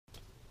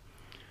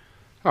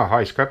Oh,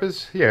 hi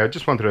scrappers. Yeah, I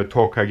just wanted to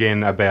talk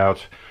again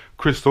about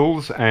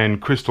crystals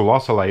and crystal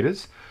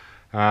oscillators.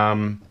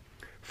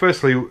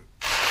 Firstly,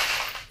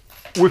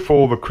 with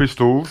all the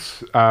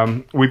crystals,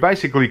 we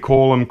basically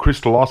call them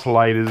crystal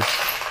oscillators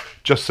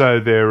just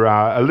so they're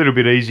a little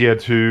bit easier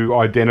to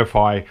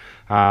identify.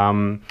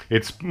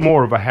 It's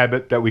more of a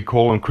habit that we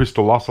call them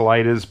crystal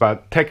oscillators,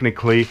 but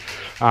technically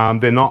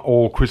they're not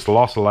all crystal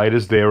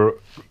oscillators. They're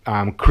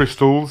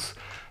crystals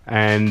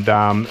and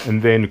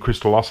then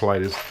crystal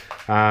oscillators.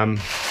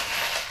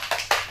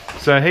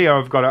 So here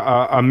I've got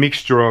a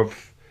mixture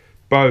of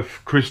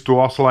both crystal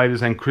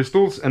oscillators and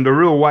crystals, and the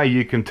real way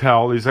you can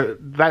tell is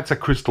that that's a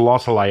crystal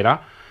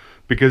oscillator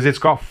because it's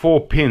got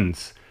 4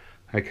 pins.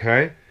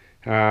 Okay,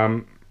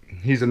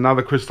 here's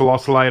another crystal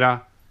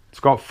oscillator. It's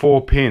got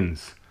 4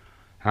 pins.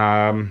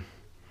 Another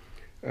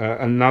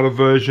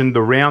version,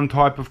 the round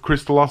type of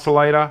crystal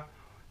oscillator,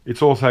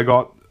 it's also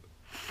got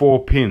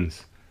 4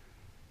 pins.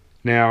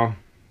 Now,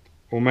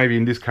 or maybe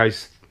in this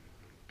case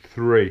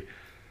 3,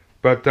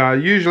 but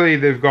usually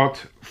they've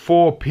got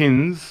 4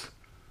 pins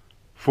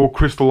for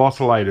crystal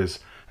oscillators.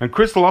 And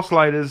crystal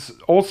oscillators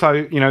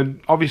also,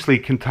 obviously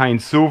contain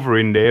silver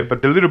in there,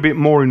 but they're a little bit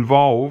more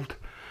involved,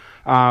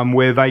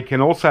 where they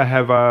can also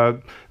have a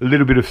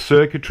little bit of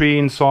circuitry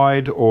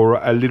inside, or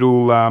a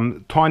little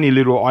tiny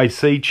little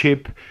IC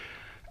chip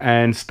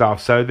and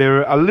stuff. So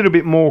they're a little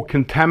bit more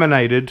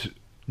contaminated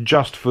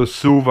just for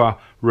silver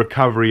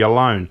recovery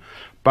alone.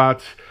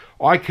 But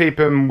I keep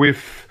them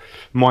with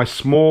my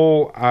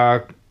small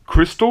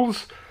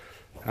crystals,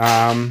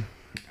 and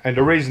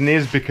the reason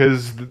is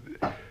because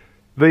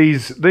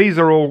these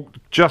are all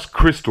just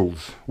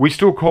crystals. We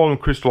still call them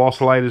crystal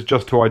oscillators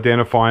just to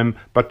identify them,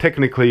 but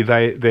technically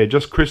they're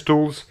just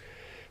crystals.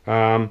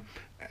 As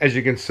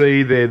you can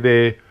see,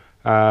 they've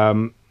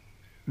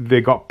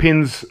got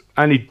pins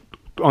only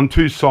on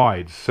 2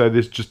 sides, so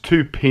there's just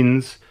 2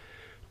 pins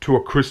to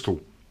a crystal.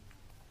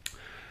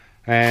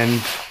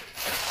 And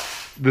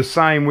the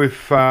same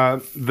with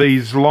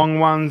these long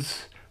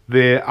ones.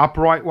 They're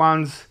upright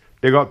ones.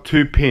 They've got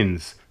 2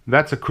 pins.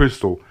 That's a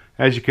crystal.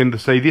 As you can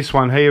see, this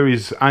one here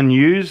is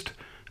unused,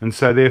 and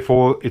so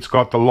therefore it's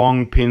got the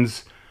long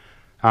pins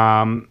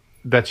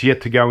that's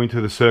yet to go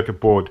into the circuit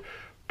board.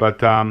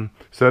 But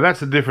so that's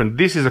the difference.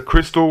 This is a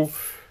crystal,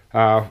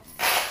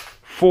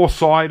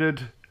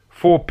 4-sided,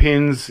 4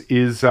 pins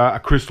is a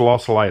crystal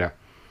oscillator.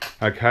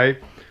 Okay.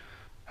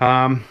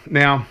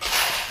 Now,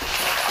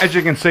 as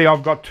you can see,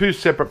 I've got 2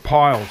 separate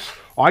piles.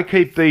 I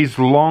keep these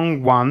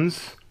long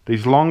ones,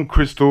 these long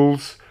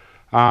crystals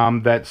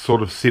that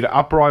sort of sit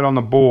upright on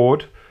the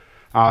board,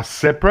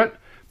 separate,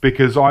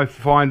 because I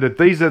find that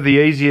these are the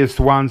easiest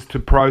ones to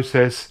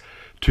process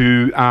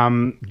to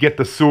get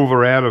the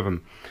silver out of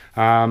them.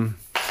 And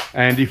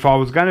if I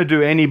was going to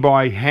do any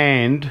by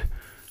hand,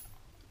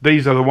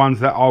 these are the ones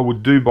that I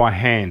would do by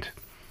hand.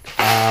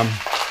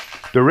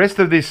 The rest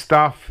of this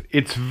stuff,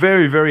 it's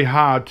very, very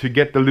hard to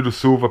get the little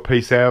silver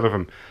piece out of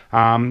them.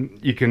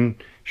 You can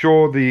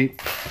sure these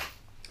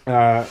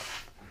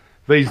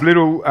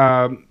little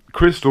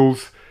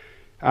crystals,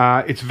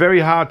 it's very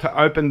hard to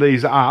open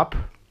these up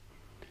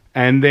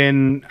and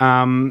then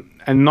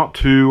and not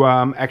to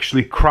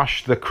actually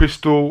crush the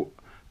crystal,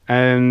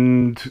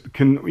 and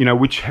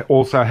which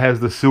also has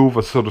the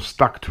silver sort of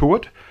stuck to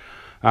it.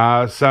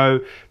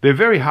 So they're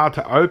very hard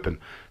to open,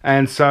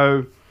 and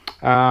so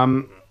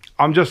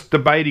I'm just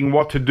debating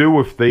what to do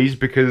with these,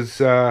 because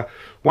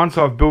once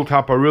I've built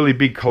up a really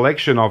big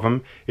collection of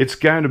them, it's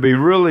going to be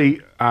really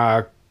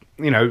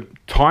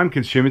time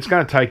consuming. It's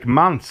going to take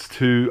months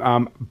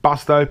to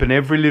bust open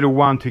every little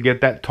one to get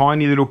that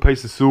tiny little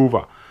piece of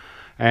silver.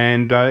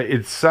 And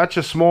it's such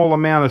a small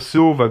amount of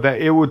silver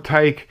that it would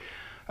take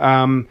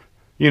more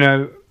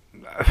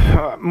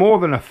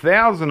than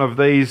 1,000 of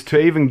these to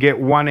even get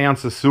 1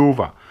 ounce of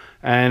silver.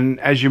 And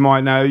as you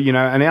might know,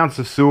 an ounce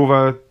of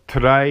silver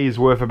today is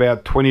worth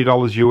about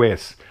 $20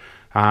 US.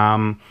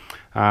 And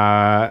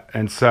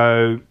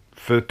so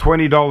for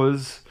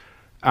 $20,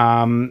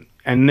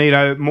 and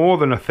need more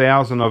than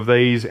 1,000 of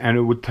these, and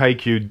it would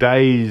take you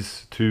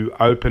days to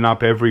open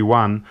up every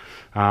one.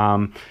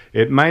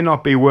 It may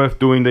not be worth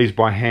doing these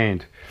by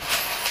hand.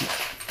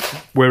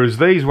 Whereas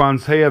these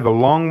ones here, the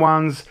long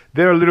ones,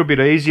 they're a little bit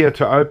easier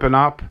to open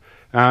up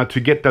to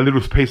get the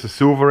little piece of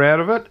silver out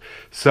of it.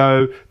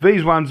 So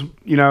these ones,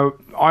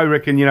 I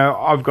reckon,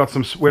 I've got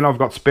when I've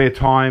got spare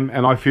time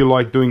and I feel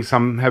like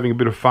having a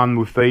bit of fun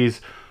with these,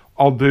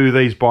 I'll do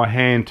these by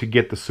hand to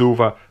get the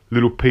silver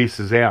little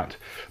pieces out.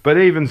 But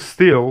even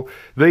still,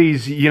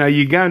 these,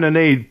 you're going to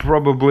need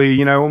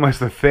probably,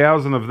 almost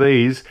 1,000 of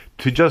these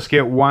to just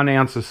get 1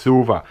 ounce of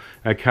silver.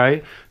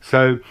 Okay,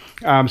 so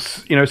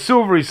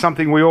silver is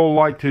something we all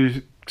like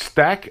to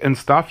stack and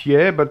stuff,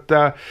 yeah, but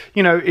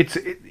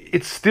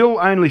it's still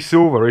only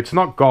silver. It's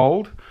not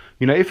gold.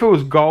 If it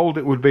was gold,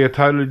 it would be a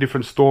totally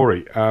different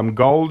story.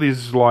 Gold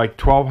is like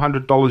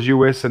 $1,200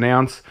 US an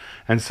ounce,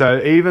 and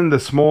so even the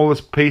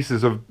smallest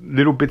pieces of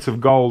little bits of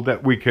gold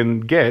that we can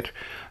get,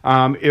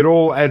 it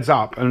all adds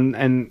up.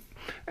 And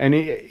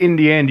in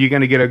the end you're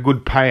going to get a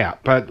good payout.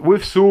 But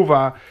with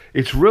silver,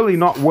 it's really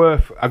not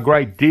worth a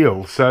great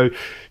deal. So,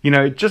 you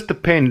know, it just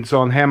depends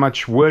on how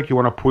much work you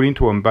want to put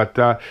into them.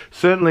 But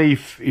certainly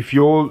if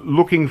you're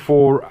looking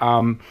for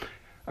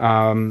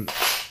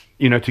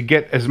you know, to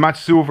get as much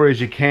silver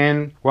as you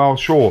can, well,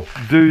 sure,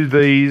 do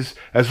these,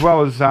 as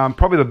well as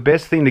probably the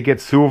best thing to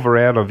get silver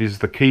out of is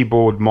the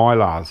keyboard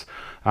mylars.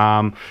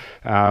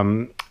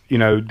 You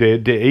know,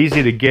 they're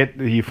easy to get.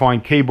 You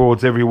find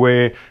keyboards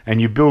everywhere,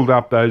 and you build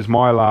up those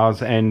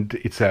mylars, and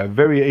it's a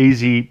very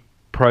easy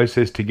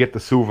process to get the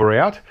silver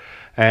out,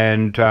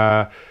 and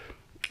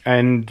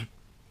yeah,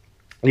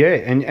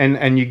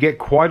 and you get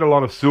quite a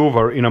lot of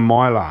silver in a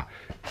mylar.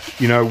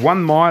 You know,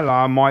 one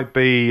mylar might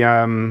be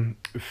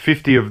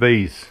 50 of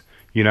these,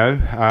 you know,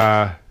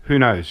 who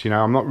knows, you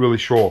know, I'm not really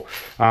sure,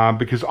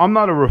 because I'm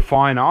not a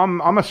refiner,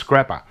 I'm a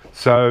scrapper.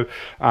 So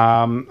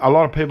a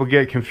lot of people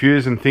get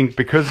confused and think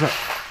because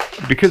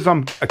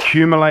I'm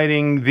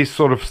accumulating this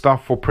sort of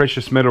stuff for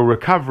precious metal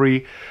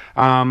recovery,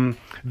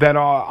 that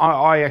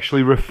I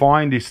actually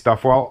refine this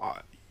stuff. Well,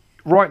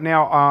 right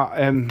now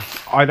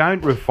I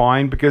don't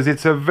refine, because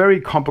it's a very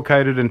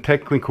complicated and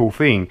technical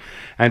thing,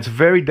 and it's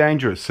very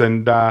dangerous,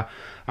 and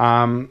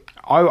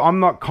I'm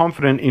not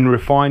confident in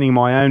refining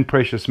my own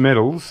precious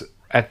metals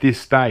at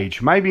this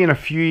stage. Maybe in a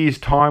few years'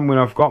 time, when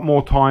I've got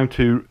more time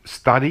to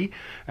study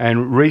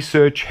and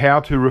research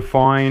how to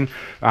refine,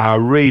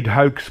 read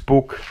Hoke's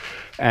book,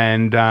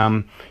 and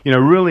you know,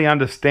 really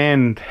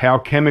understand how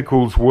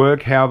chemicals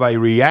work, how they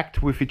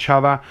react with each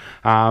other,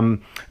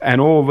 and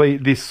all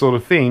this sort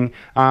of thing,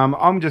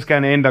 I'm just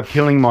going to end up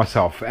killing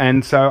myself.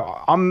 And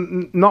so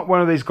I'm not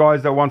one of these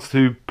guys that wants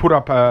to put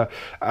up a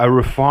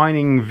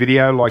refining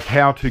video like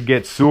how to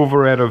get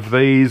silver out of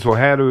these, or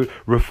how to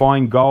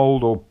refine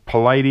gold or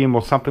palladium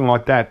or something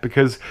like that,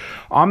 because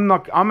I'm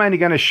only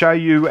going to show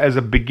you as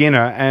a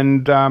beginner,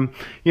 and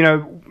you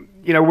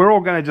know, we're all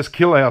going to just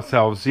kill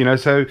ourselves, you know.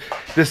 So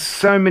there's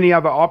so many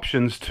other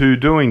options to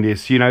doing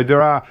this. You know,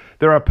 there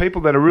are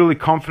people that are really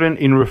confident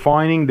in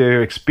refining.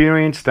 They're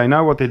experienced. They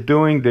know what they're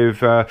doing.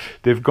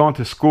 They've gone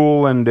to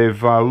school, and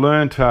they've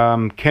learnt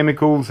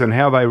chemicals and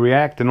how they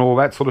react and all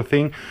that sort of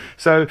thing.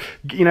 So,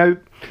 you know,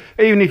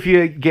 even if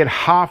you get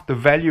half the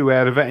value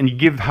out of it and you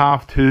give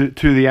half to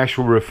the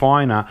actual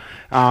refiner,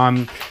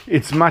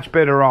 it's much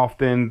better off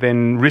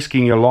than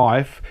risking your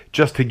life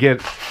just to get,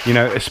 you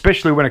know,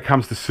 especially when it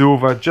comes to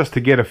silver, just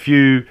to get a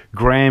few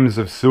grams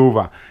of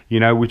silver, you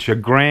know, which a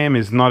gram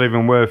is not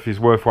even worth,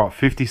 what,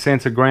 50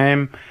 cents a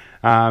gram?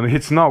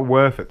 It's not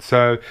worth it.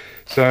 So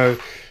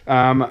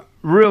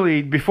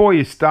really, before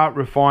you start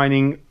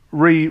refining,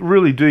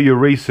 really do your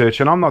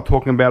research. And I'm not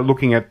talking about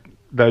looking at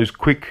those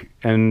quick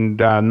and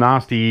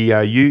nasty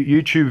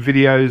YouTube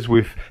videos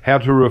with how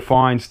to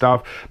refine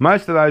stuff.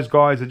 Most of those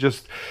guys are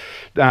just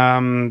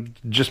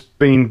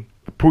being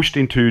pushed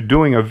into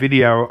doing a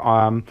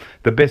video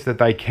the best that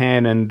they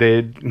can, and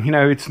they're, you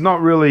know, it's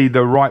not really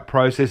the right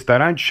process. They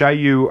don't show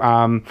you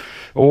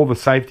all the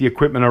safety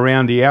equipment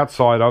around the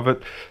outside of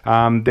it.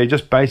 They're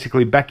just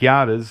basically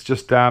backyarders,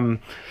 just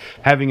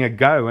having a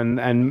go,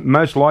 and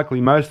most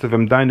likely most of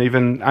them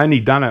only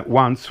done it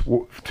once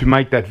to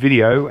make that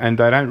video, and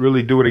they don't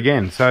really do it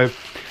again. So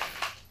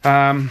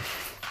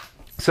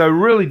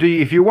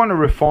really, if you want to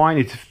refine,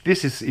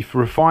 if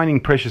refining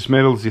precious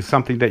metals is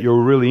something that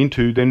you're really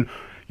into, then,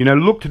 you know,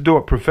 look to do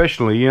it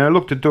professionally. You know,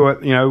 look to do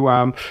it, you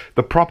know,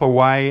 the proper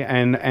way,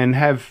 and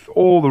have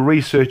all the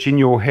research in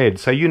your head,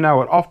 so you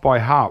know it off by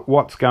heart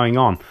what's going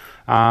on.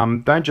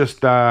 Don't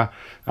just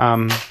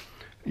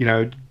you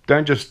know,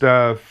 don't just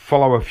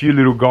follow a few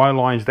little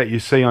guidelines that you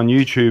see on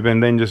YouTube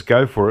and then just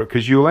go for it,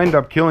 because you'll end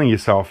up killing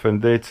yourself,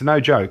 and it's no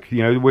joke.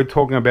 You know, we're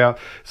talking about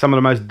some of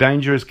the most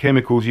dangerous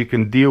chemicals you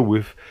can deal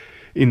with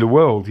in the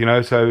world, you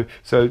know, so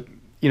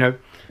you know,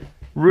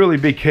 really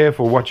be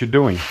careful what you're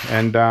doing.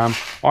 And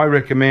I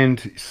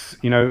recommend,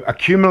 you know,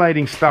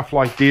 accumulating stuff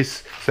like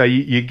this, so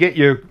you get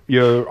your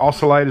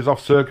oscillators off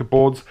circuit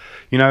boards,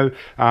 you know,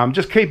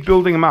 just keep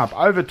building them up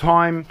over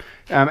time.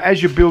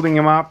 As you're building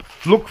them up,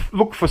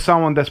 look for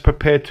someone that's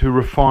prepared to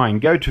refine.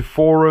 Go to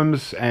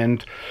forums,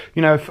 and,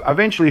 you know,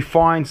 eventually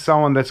find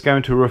someone that's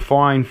going to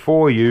refine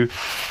for you,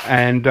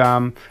 and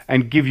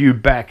give you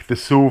back the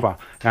silver,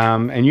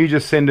 and you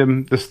just send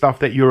them the stuff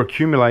that you're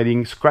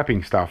accumulating,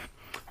 scrapping stuff.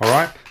 All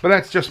right, but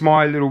that's just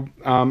my little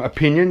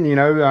opinion. You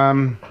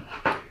know,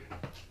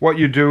 what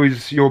you do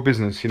is your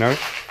business, you know.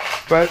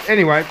 But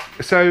anyway,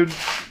 so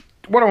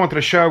what I wanted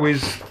to show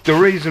is the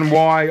reason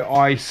why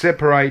I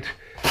separate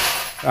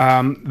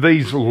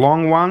these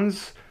long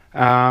ones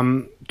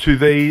to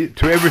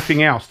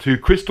everything else, to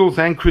crystals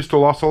and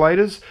crystal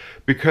oscillators,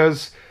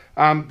 because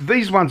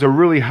these ones are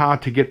really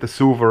hard to get the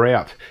silver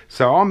out.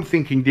 So I'm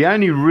thinking the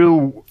only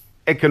real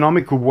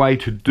economical way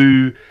to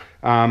do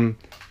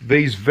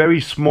these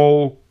very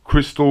small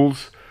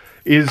crystals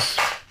is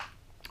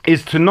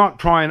to not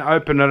try and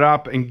open it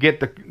up and get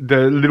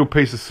the little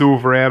piece of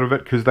silver out of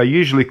it, because they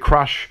usually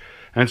crush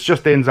and it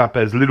just ends up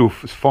as little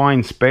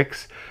fine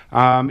specks.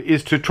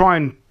 Is to try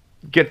and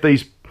get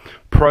these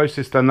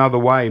processed another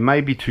way,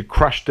 maybe to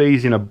crush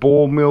these in a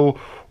ball mill,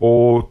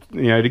 or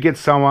to get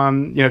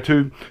someone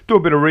to do a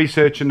bit of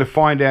research and to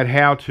find out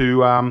how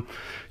to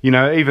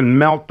even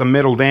melt the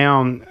metal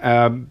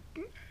down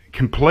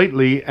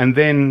completely, and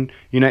then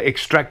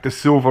extract the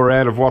silver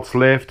out of what's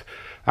left.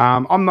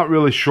 I'm not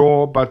really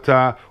sure, but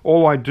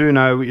all I do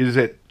know is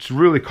that it's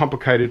really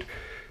complicated,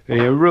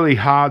 really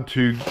hard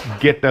to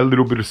get that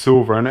little bit of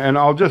silver, and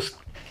I'll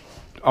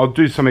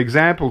do some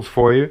examples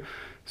for you.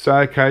 So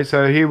okay,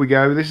 so here we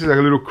go. This is a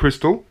little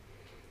crystal,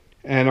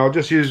 and I'll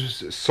just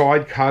use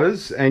side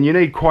cutters, and you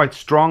need quite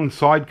strong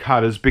side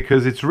cutters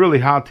because it's really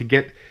hard to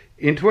get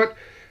into it.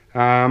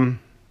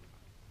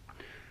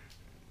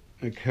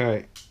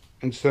 Okay,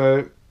 and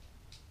so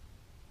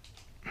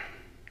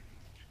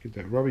get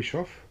that rubbish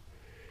off.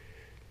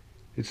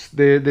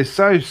 They're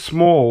so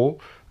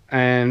small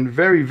and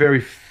very,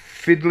 very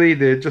fiddly.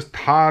 They're just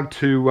hard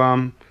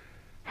to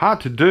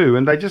do,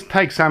 and they just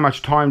take so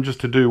much time just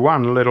to do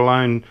one, let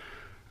alone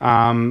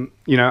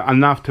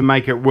enough to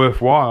make it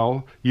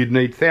worthwhile. You'd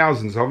need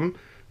thousands of them.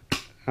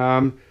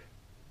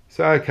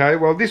 So okay,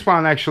 well, this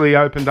one actually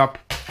opened up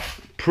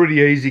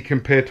pretty easy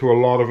compared to a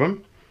lot of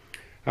them.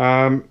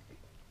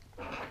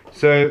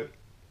 So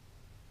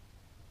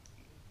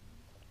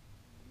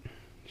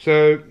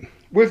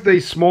with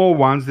these small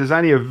ones, there's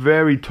only a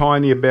very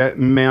tiny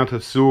amount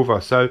of silver.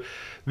 So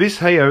this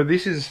here,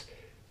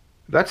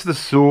 that's the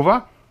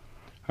silver,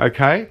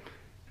 okay,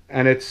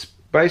 and it's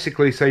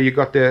basically, so you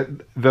got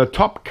the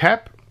top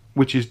cap,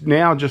 which is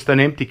now just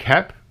an empty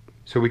cap,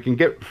 so we can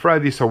throw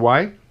this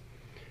away,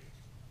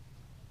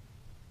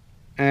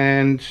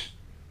 and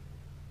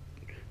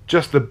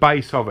just the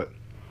base of it.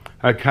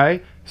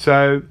 Okay,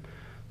 so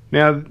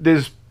now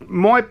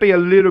might be a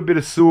little bit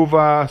of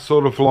silver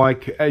sort of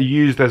like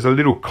used as a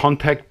little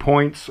contact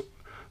points,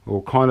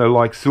 or kind of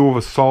like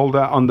silver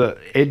solder on the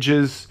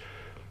edges,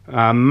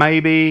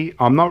 maybe,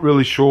 I'm not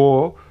really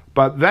sure,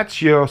 but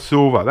that's your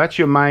silver. That's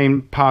your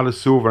main part of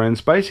silver, and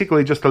it's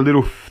basically just a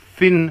little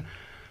thin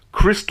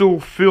crystal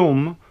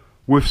film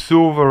with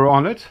silver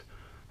on it,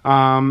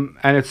 and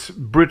it's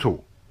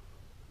brittle.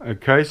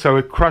 Okay, so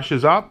it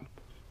crushes up,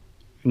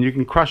 and you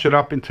can crush it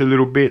up into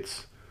little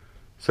bits.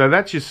 So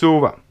that's your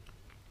silver.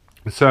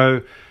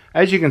 So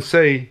as you can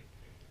see,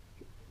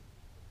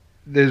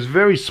 there's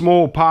very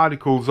small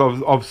particles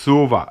of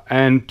silver,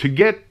 and to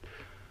get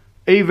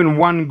even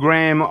 1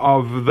 gram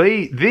of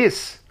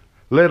this,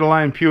 let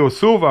alone pure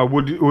silver,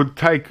 would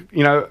take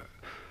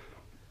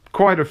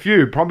quite a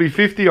few, probably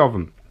 50 of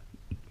them.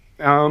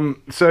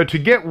 So to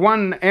get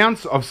 1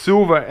 ounce of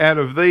silver out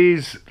of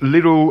these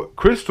little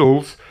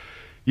crystals,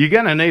 you're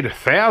going to need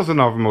 1,000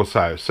 of them or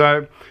so.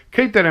 So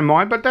keep that in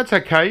mind, but that's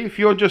okay. If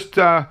you're just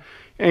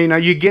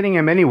you're getting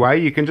them anyway,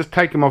 you can just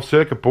take them off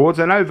circuit boards,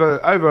 and over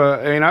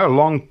a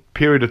long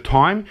period of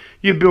time,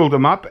 you build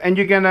them up, and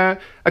you're going to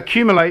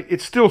accumulate.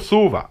 It's still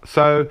silver,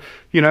 so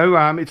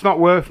it's not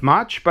worth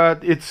much,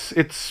 but it's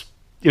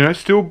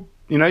still,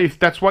 if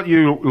that's what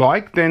you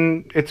like,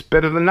 then it's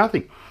better than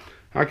nothing.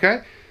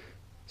 Okay,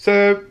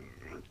 so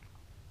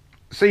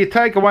you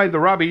take away the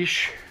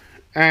rubbish,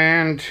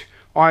 and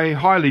I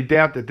highly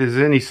doubt that there's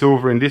any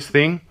silver in this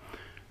thing.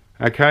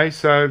 Okay,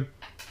 so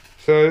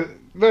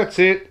that's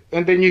it,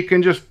 and then you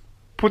can just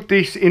put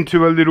this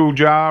into a little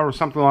jar or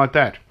something like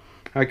that.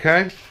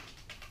 Okay,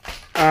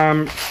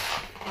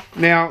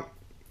 now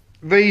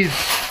these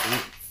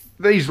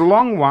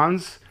long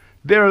ones,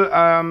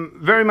 they're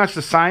very much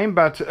the same,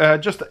 but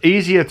just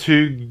easier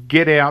to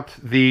get out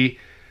the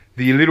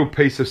little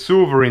piece of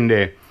silver in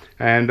there,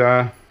 and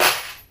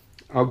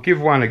I'll give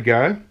one a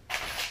go.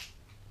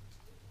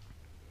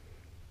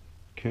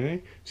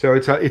 Okay, so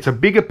it's a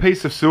bigger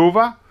piece of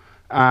silver,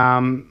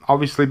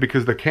 obviously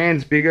because the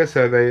can's bigger,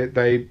 so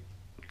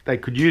they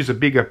could use a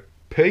bigger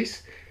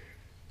piece.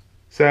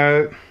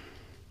 So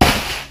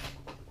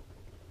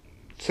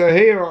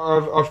here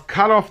I've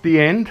cut off the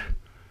end.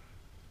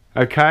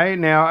 Okay,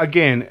 now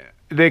again,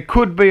 there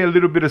could be a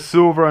little bit of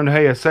silver in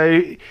here,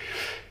 so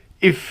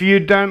if you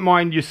don't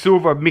mind your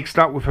silver mixed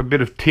up with a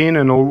bit of tin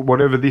and all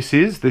whatever this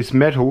is, this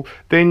metal,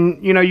 then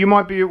you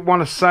might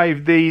want to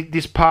save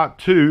this part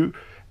too,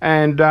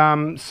 and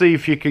see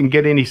if you can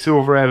get any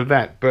silver out of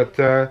that. But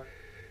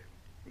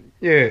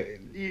yeah,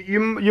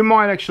 you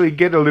might actually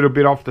get a little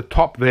bit off the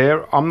top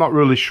there. I'm not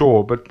really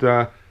sure,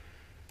 but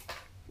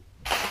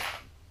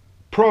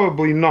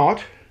probably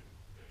not,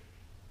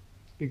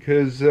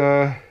 because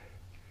the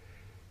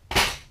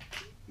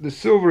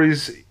silver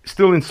is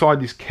still inside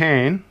this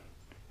can.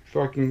 If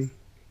I can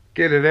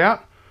get it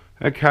out.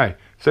 Okay,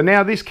 so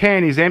now this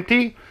can is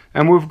empty,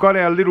 and we've got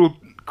our little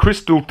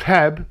crystal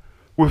tab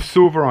with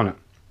silver on it.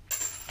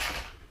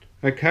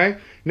 Okay,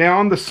 now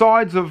on the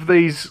sides of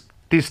this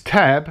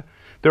tab,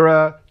 there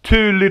are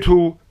 2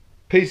 little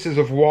pieces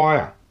of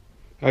wire.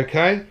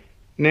 Okay,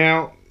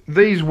 now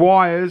these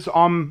wires,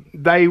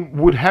 they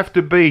would have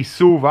to be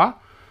silver,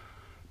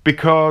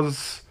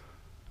 because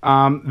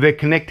they're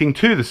connecting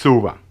to the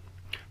silver.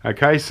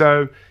 Okay,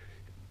 so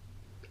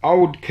I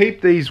would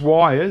keep these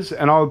wires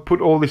and I would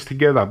put all this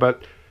together.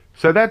 But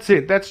so that's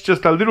it. That's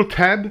just a little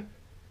tab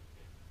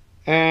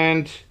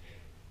and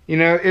you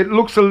know, it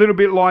looks a little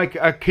bit like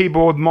a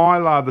keyboard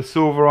mylar, the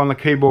silver on the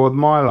keyboard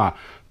mylar,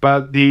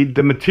 but the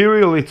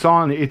material it's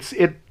on, it's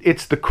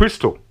the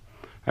crystal.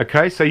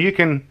 Okay, so you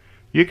can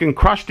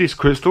crush this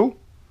crystal,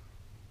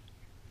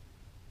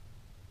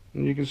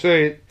 and you can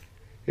see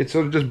it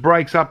sort of just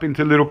breaks up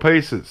into little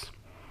pieces.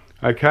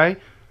 Okay,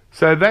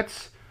 so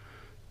that's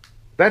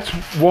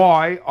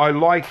why I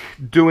like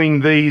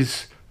doing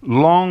these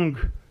long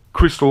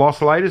crystal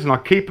oscillators, and I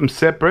keep them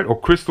separate, or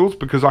crystals,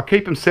 because I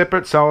keep them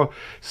separate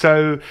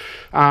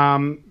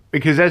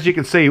because as you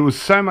can see, it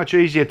was so much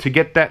easier to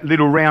get that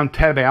little round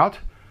tab out,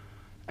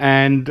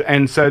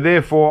 and so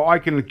therefore I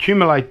can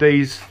accumulate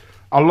these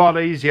a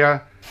lot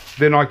easier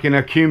than I can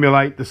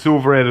accumulate the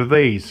silver out of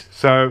these.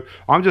 So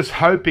I'm just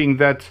hoping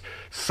that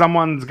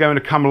someone's going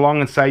to come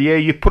along and say, yeah,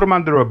 you put them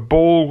under a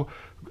ball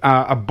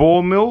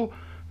mill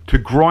to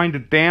grind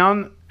it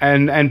down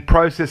and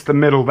process the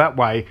metal that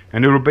way,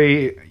 and it'll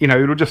be, you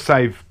know, it'll just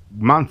save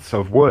months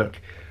of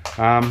work.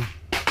 So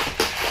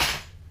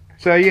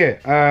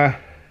yeah,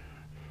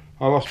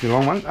 I lost my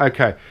long one.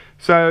 Okay,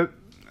 so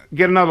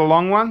get another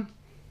long one,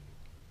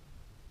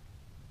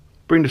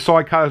 bring the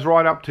side cutters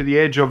right up to the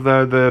edge of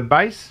the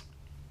base,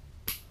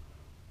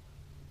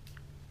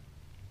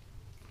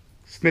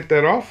 snip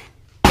that off.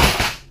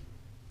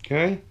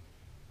 Okay,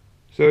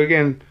 so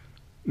again,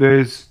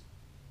 there's,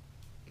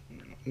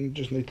 you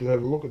just need to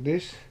have a look at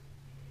this.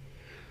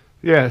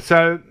 Yeah,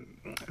 so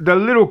the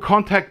little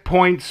contact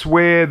points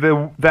where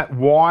that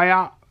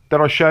wire that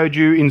I showed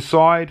you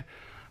inside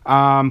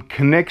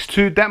connects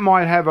to, that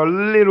might have a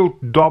little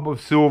dab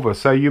of silver.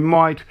 So you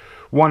might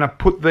want to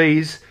put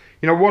these,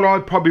 you know, what I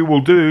probably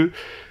will do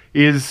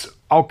is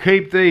I'll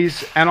keep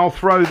these and I'll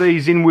throw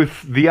these in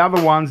with the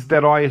other ones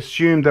that I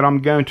assume that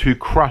I'm going to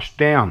crush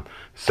down.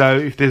 So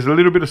if there's a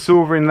little bit of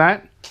silver in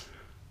that,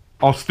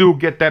 I'll still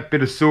get that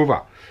bit of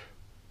silver.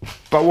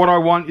 But what I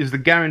want is the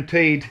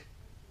guaranteed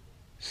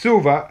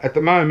silver at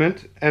the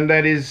moment, and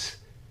that is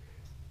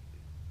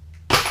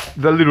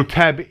the little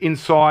tab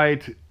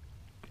inside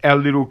our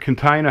little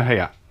container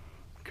here.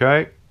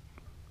 Okay,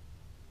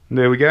 and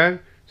there we go.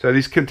 So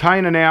this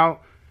container now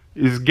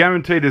is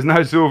guaranteed there's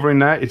no silver in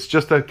that. It's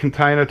just a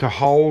container to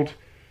hold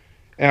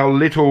our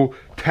little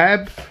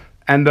tab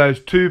and those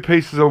two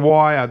pieces of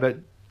wire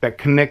that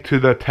connect to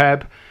the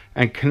tab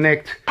and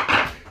connect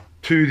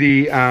to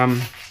the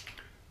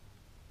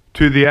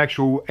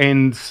actual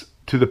ends,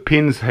 to the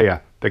pins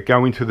here that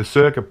go into the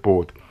circuit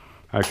board.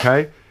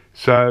 Okay,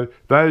 so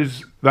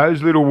those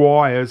little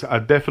wires are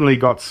definitely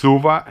got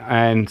silver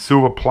and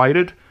silver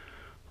plated,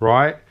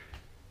 right?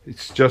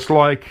 It's just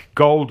like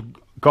gold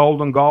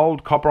on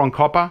gold, copper on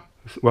copper.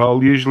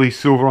 Well, usually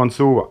silver on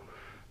silver.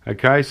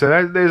 Okay, so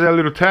there's our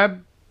little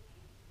tab,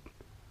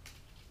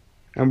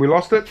 and we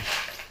lost it,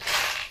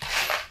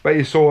 but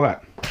you saw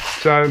that.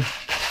 So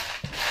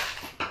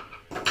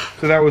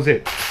that was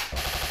it.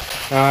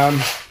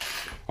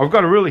 I've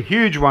got a really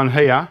huge one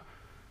here.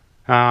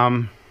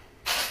 If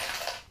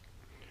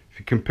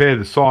you compare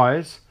the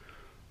size,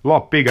 a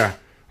lot bigger.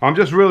 I'm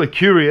just really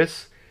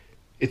curious.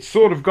 It's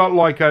sort of got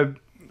like a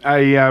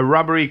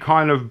rubbery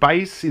kind of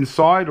base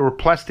inside, or a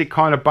plastic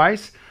kind of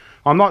base.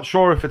 I'm not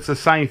sure if it's the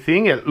same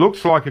thing. It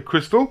looks like a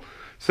crystal.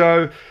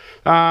 So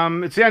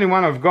it's the only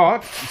one I've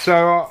got.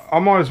 So I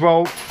might as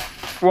well,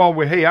 while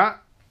we're here,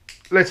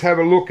 let's have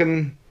a look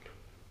and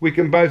we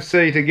can both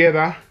see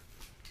together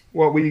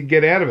what we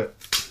get out of it.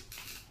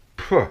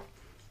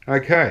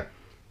 Okay.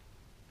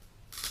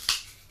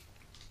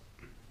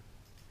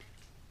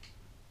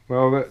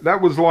 Well,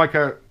 that was like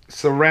a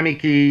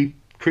ceramic-y,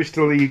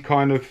 crystal-y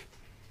kind of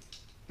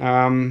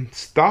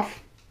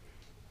stuff.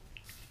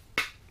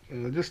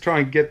 I'll just try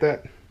and get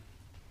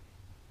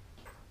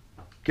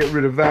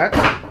rid of that.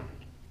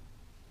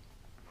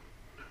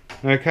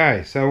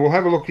 Okay, so we'll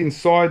have a look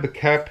inside the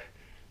cap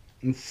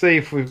and see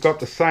if we've got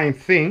the same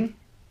thing.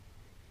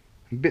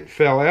 A bit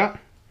fell out.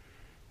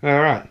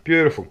 Alright,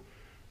 beautiful.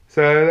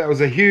 So that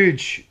was a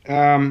huge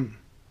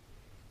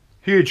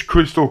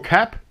crystal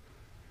cap,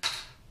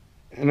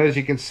 and as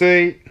you can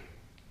see,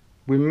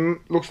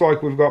 looks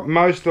like we've got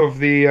most of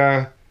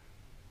the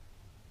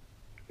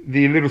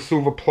little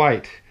silver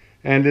plate,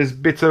 and there's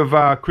bits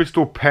of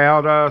crystal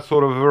powder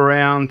sort of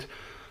around.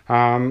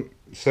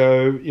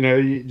 So you know,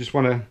 you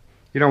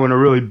don't want to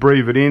really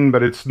breathe it in,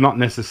 but it's not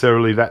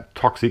necessarily that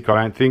toxic,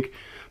 I don't think.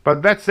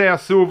 But that's our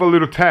silver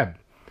little tab.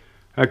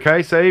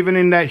 Okay, so even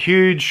in that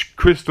huge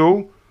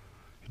crystal,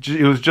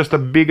 it was just a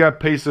bigger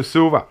piece of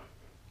silver.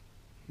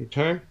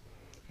 Okay,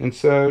 and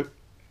so,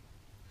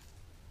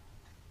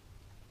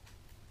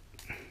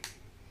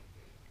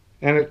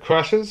 and it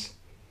crushes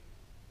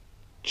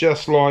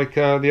just like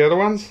the other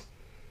ones.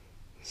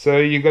 So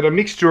you've got a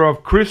mixture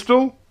of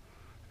crystal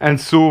and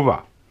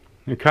silver.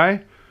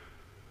 Okay,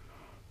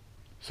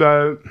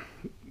 so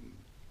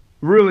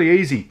really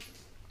easy.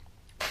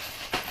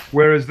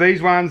 Whereas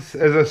these ones,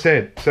 as I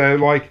said, so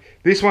like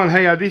this one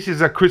here, this is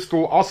a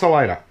crystal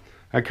oscillator.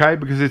 Okay,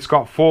 because it's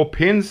got 4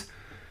 pins.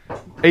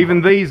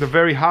 Even these are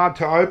very hard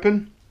to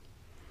open.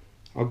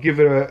 I'll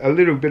give it a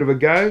little bit of a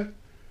go.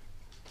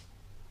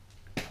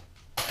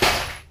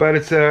 but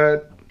it's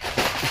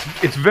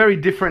very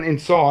different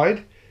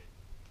inside.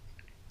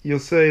 You'll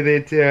see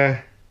that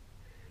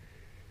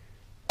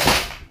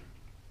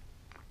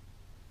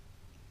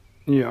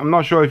yeah, I'm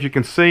not sure if you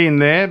can see in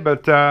there,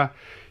 but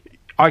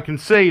I can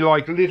see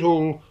like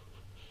little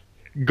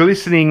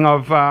glistening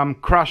of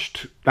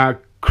crushed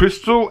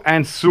crystal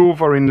and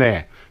silver in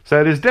there.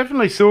 So there's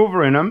definitely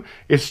silver in them.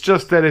 It's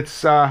just that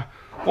it's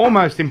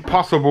almost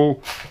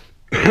impossible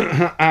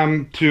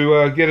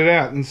to get it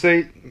out. And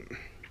see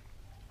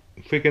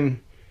if we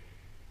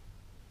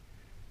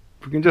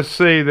can just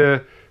see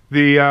the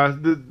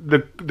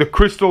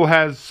crystal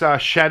has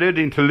shattered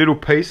into little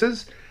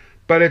pieces,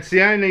 but it's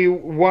the only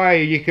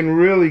way you can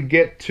really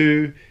get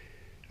to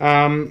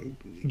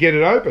get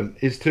it open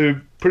is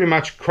to pretty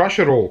much crush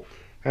it all.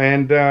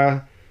 And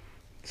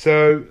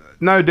so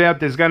no doubt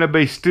there's going to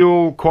be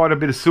still quite a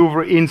bit of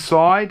silver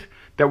inside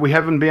that we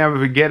haven't been able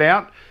to get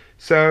out.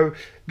 So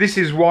this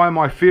is why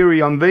my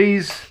theory on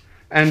these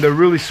and the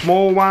really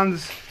small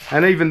ones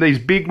and even these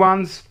big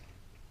ones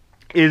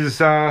is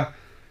to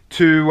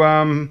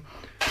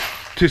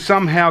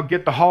somehow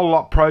get the whole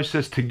lot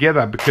processed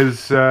together,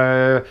 because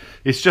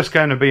it's just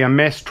going to be a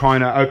mess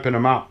trying to open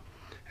them up.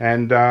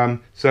 And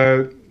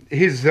so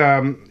here's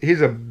a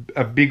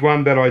big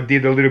one that I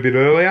did a little bit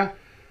earlier.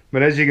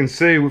 But as you can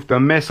see, with the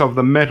mess of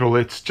the metal,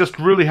 it's just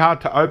really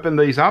hard to open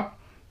these up.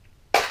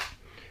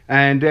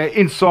 And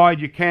inside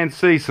you can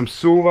see some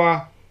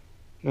silver.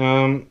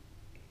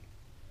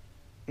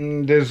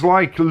 There's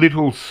like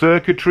little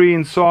circuitry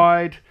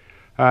inside,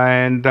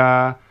 and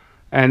so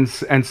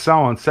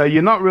on. So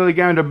you're not really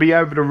going to be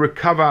able to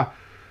recover,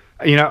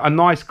 you know, a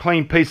nice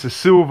clean piece of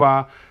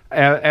silver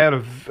out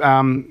of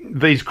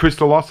these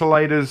crystal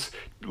oscillators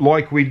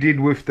like we did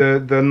with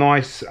the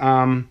nice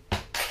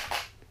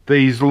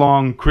these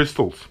long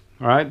crystals.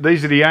 All right,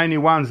 these are the only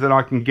ones that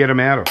I can get them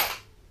out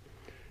of.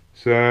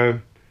 So,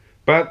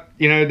 but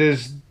you know,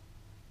 there's,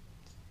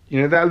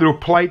 you know, that little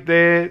plate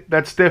there,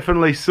 that's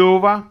definitely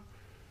silver,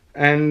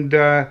 and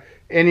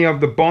any of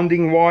the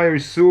bonding wire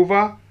is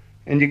silver.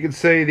 And you can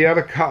see the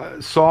other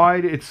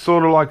side, it's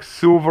sort of like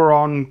silver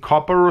on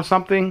copper or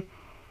something.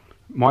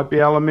 Might be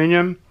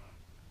aluminium,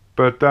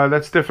 but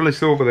that's definitely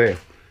silver there.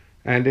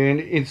 And then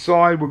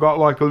inside we've got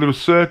like a little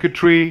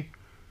circuitry,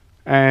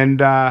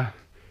 and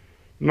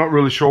not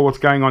really sure what's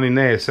going on in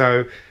there.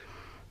 So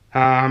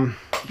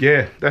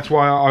yeah, that's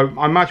why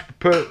I much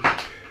prefer,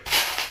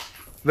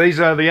 these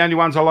are the only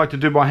ones I like to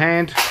do by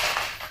hand.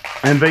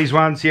 And these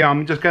ones, yeah,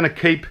 I'm just going to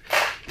keep,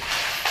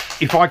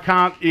 if I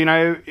can't, you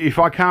know, if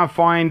I can't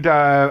find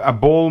a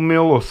ball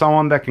mill or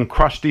someone that can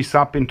crush this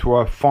up into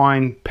a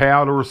fine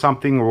powder or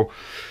something,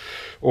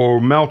 or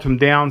melt them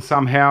down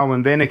somehow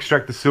and then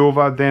extract the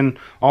silver, then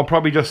I'll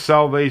probably just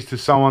sell these to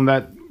someone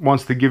that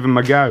wants to give them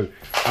a go.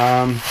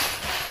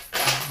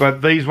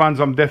 But these ones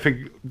I'm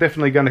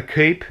definitely going to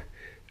keep,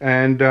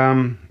 and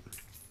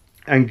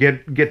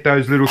get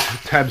those little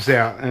tabs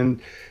out.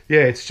 And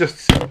yeah, it's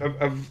just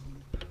a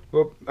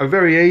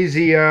very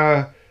easy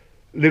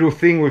little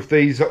thing with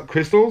these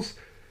crystals,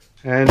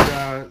 and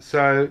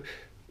so it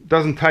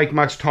doesn't take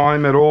much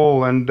time at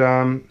all. And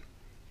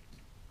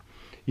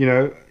you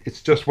know,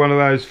 it's just one of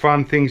those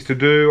fun things to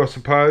do, I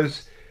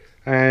suppose.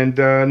 And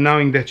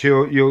knowing that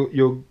you're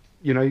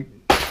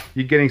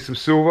getting some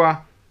silver.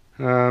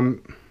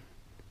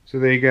 So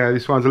there you go.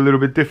 This one's a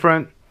little bit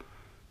different,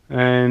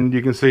 and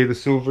you can see the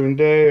silver in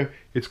there.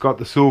 It's got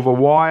the silver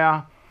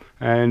wire,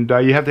 and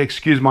you have to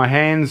excuse my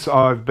hands.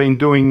 I've been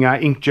doing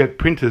inkjet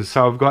printers,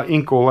 so I've got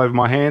ink all over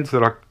my hands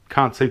that I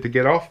can't seem to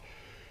get off.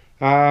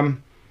 So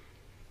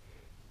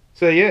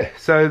yeah,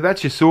 so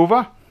that's your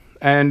silver,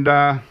 and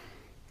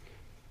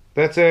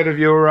that's out of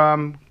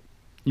your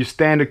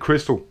standard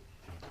crystal.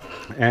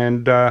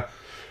 And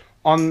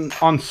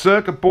on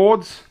circuit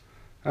boards,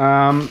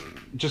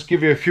 just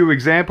give you a few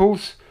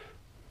examples.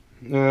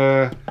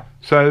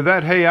 So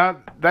that here,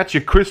 that's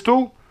your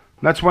crystal.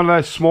 That's one of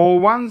those small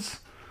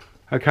ones,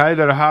 okay,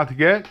 that are hard to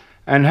get.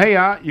 And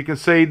here you can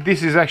see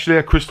this is actually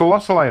a crystal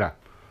oscillator.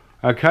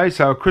 Okay,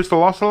 so a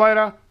crystal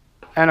oscillator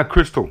and a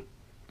crystal.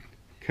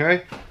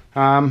 Okay,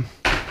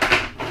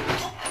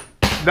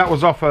 that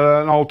was off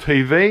an old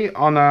TV.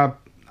 On a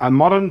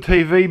modern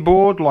TV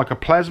board, like a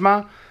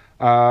plasma,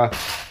 a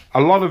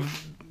lot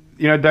of,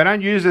 you know, they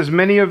don't use as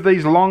many of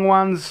these long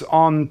ones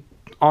on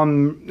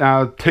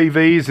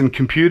TVs and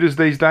computers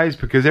these days,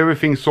 because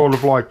everything's sort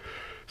of like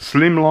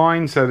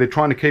slimline, so they're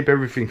trying to keep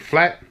everything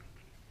flat.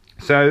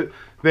 So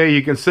there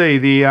you can see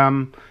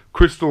the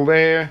crystal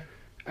there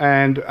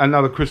and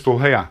another crystal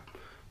here.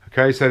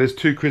 Okay, so there's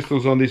two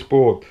crystals on this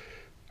board.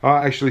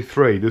 Actually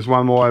three, there's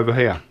one more over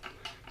here.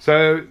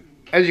 So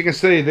as you can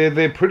see,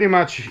 they're pretty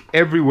much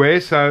everywhere,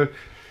 so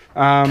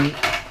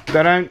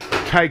they don't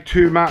take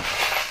too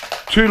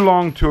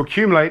long to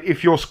accumulate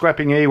if you're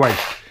scrapping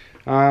eWaste.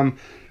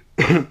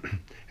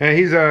 And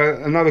here's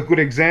another good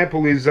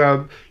example is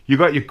you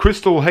got your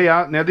crystal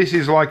here. Now this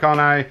is like on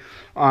a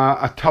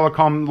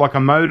telecom, like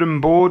a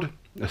modem board,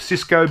 a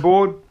Cisco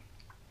board.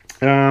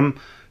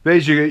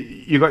 There's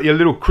you got your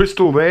little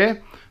crystal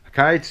there.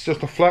 Okay, it's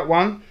just a flat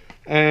one.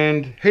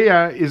 and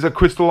here is a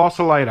crystal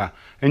oscillator,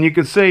 and you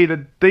can see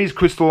that these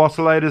crystal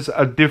oscillators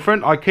are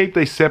different. I keep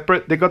these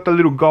separate. They've got the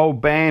little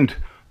gold band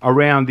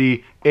around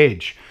the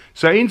edge,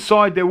 so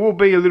inside there will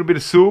be a little bit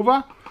of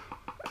silver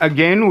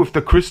again with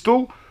the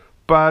crystal,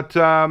 but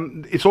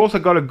it's also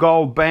got a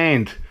gold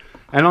band,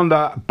 and on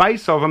the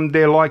base of them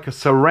they're like a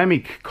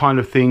ceramic kind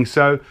of thing.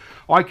 So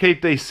I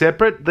keep these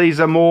separate. These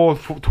are more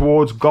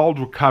towards gold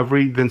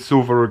recovery than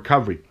silver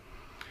recovery.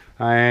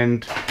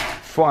 And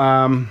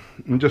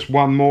just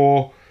one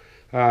more,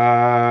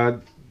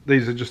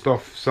 these are just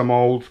off some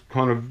old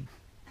kind of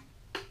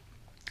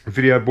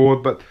video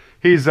board, but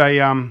here's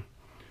one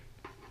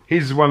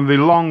of the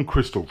long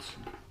crystals.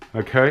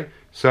 Okay,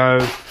 so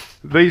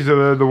these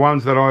are the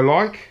ones that I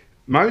like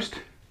most.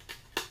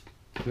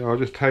 So I'll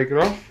just take it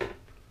off.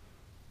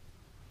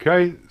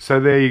 Okay, so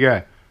there you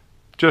go,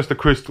 just a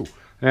crystal.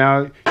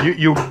 Now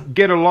you'll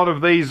get a lot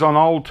of these on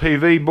old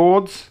TV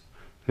boards.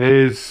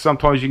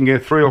 Sometimes you can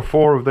get 3 or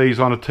 4 of these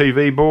on a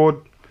TV board,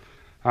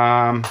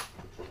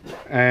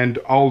 and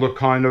older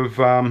kind of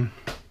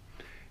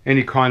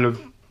any kind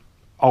of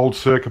old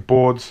circuit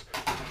boards.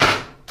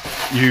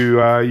 You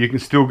can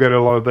still get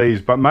a lot of these,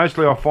 but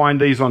mostly I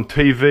find these on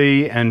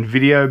TV and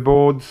video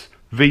boards,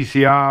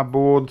 VCR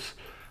boards,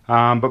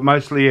 but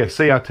mostly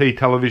CRT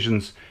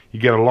televisions. You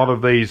get a lot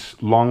of these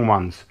long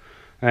ones,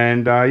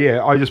 and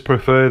yeah, I just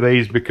prefer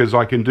these because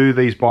I can do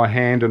these by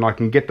hand and I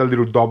can get the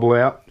little dobble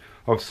out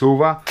of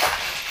silver,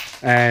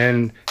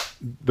 and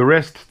the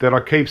rest that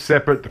I keep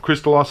separate, the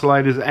crystal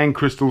oscillators and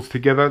crystals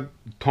together,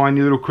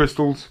 tiny little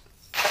crystals.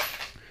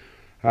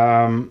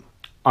 I'm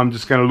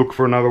just going to look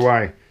for another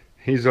way.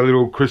 Here's a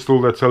little crystal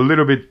that's a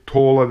little bit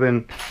taller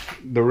than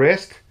the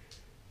rest.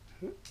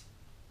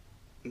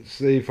 Let's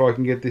see if I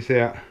can get this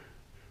out,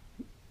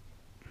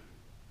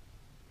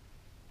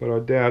 but I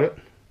doubt it.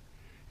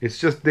 It's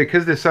just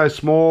because they're so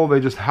small,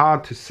 they're just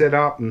hard to set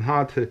up and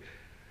hard to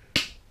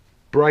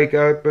break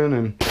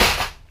open,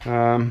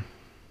 and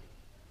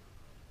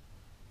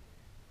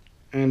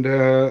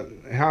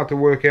hard to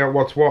work out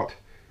what's what.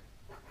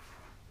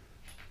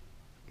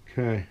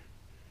 Okay,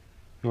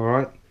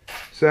 alright,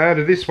 so out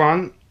of this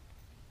one,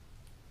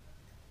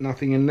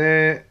 nothing in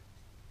there.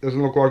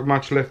 Doesn't look like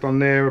much left on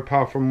there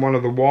apart from one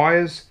of the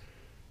wires,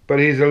 but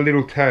here's a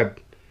little tab.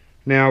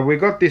 Now we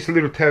got this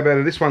little tab out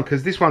of this one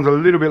because this one's a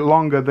little bit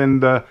longer than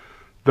the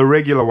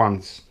regular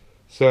ones,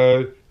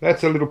 so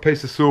that's a little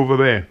piece of silver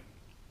there,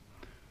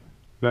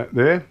 that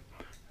there,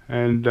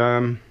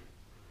 and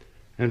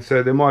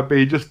so there might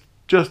be just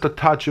a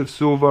touch of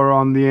silver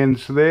on the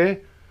ends there,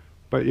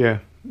 but yeah,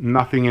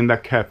 nothing in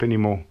that cap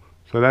anymore.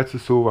 So that's the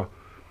silver.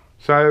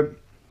 So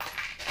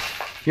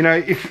you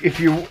know, if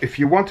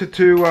you wanted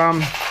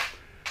to,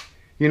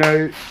 you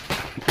know,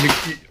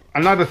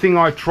 another thing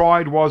I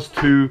tried was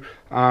to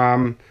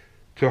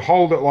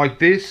hold it like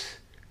this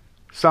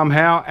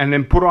somehow and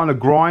then put on a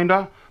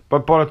grinder,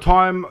 but by the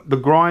time the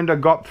grinder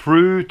got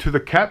through to the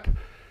cap,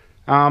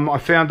 I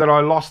found that I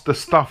lost the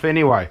stuff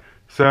anyway.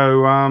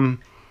 So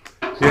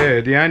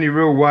yeah, the only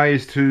real way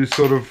is to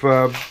sort of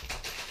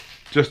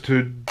just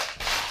to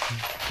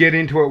get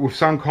into it with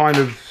some kind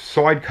of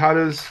side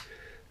cutters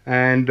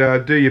and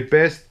do your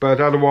best, but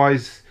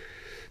otherwise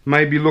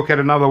maybe look at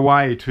another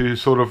way to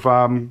sort of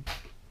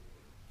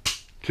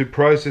to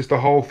process the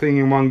whole thing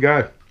in one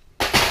go.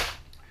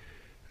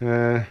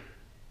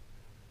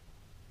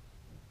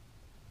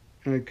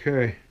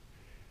 Okay,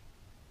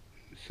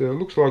 so it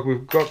looks like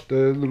we've got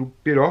the little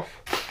bit off.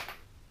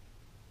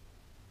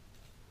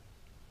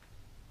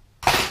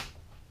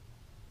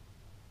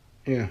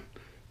 Yeah,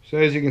 so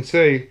as you can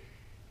see,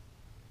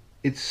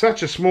 it's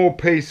such a small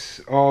piece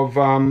of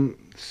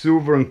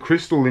silver and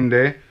crystal in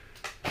there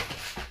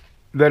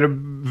that it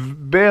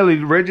barely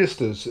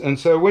registers, and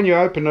so when you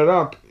open it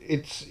up,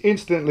 it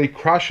instantly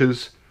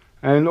crushes,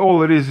 and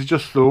all it is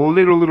just the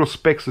little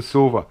specks of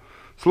silver.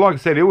 So like I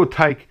said, it would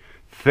take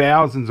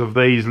thousands of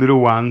these little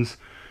ones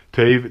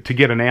to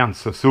get an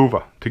ounce of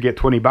silver, to get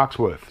 20 bucks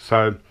worth.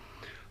 So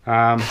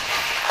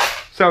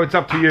so it's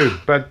up to you,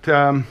 but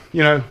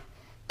you know,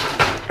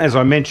 as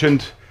I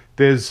mentioned,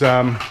 there's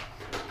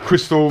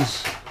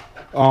crystals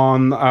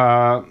on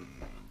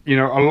you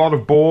know, a lot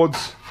of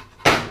boards,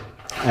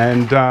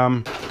 and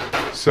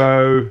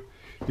so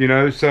you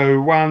know,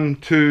 so 1,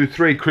 2,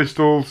 3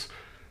 crystals.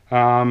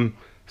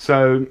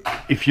 So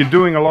if you're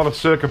doing a lot of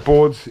circuit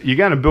boards, you're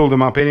going to build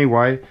them up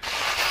anyway,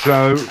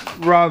 so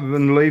rather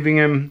than leaving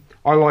them,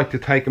 I like to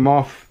take them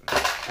off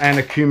and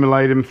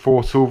accumulate them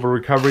for silver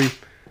recovery.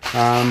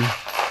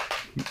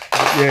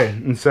 Yeah,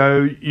 and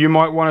so you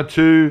might want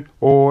to,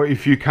 or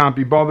if you can't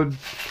be bothered,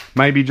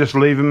 maybe just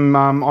leave them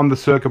on the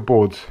circuit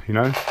boards, you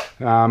know,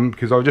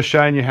 because I've just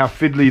shown you how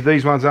fiddly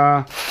these ones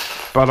are,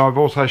 but I've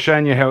also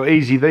shown you how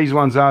easy these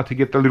ones are to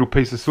get the little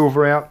piece of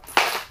silver out,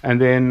 and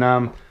then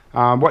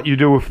what you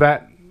do with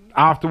that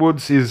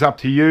afterwards is up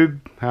to you.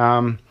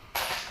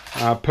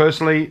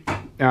 Personally,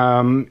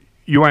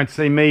 you won't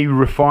see me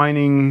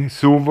refining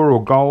silver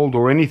or gold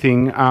or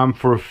anything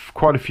for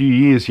quite a few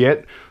years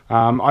yet.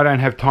 I don't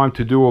have time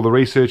to do all the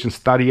research and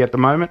study at the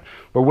moment,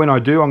 but when I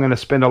do, I'm going to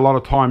spend a lot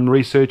of time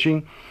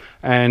researching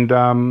and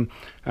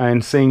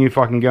seeing if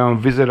I can go and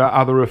visit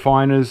other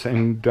refiners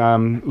and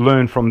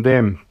learn from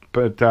them.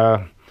 But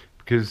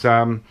because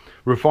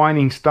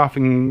refining stuff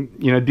and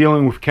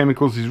dealing with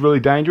chemicals is really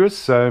dangerous,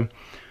 so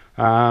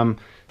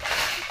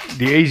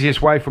the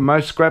easiest way for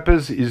most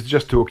scrappers is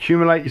just to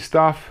accumulate your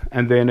stuff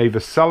and then either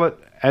sell it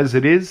as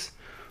it is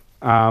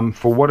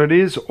for what it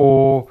is,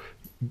 or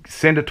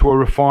send it to a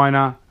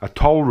refiner, a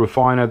toll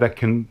refiner that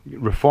can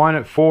refine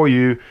it for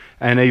you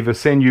and either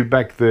send you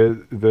back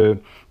the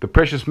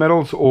precious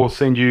metals or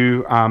send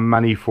you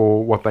money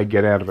for what they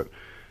get out of it.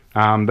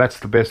 That's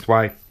the best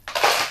way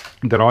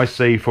that I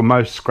see for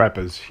most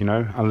scrappers,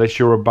 unless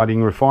you're a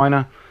budding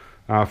refiner.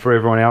 For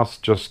everyone else,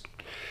 just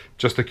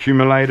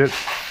accumulate it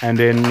and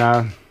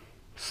then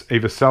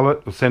either sell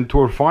it or send it to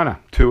a refiner.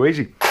 Too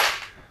easy.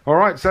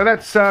 Alright, so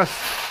that's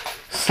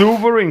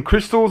silver in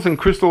crystals and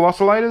crystal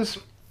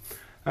oscillators.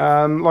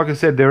 Like I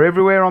said, they're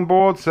everywhere on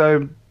board,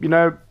 so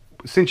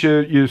since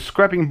you're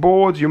scrapping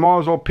boards, you might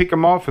as well pick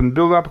them off and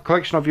build up a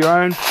collection of your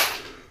own.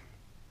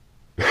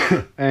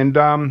 And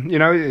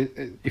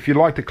if you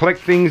like to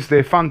collect things,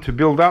 they're fun to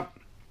build up.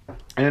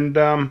 And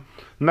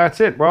that's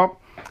it. Well,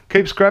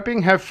 keep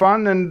scrapping, have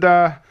fun, and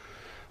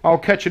I'll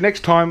catch you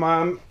next time.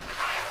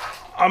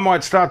 I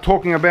might start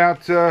talking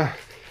about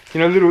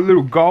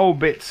little gold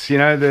bits,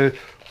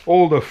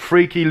 all the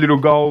freaky little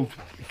gold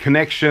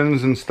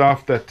connections and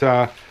stuff that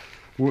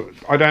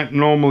I don't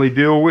normally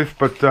deal with,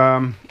 but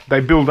they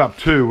build up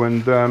too.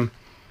 And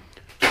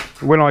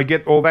when I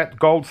get all that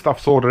gold stuff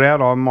sorted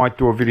out, I might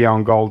do a video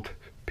on gold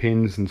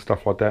pins and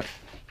stuff like that.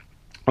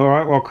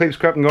 Alright, well, keep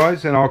scrapping,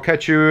 guys, and I'll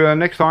catch you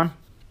next time.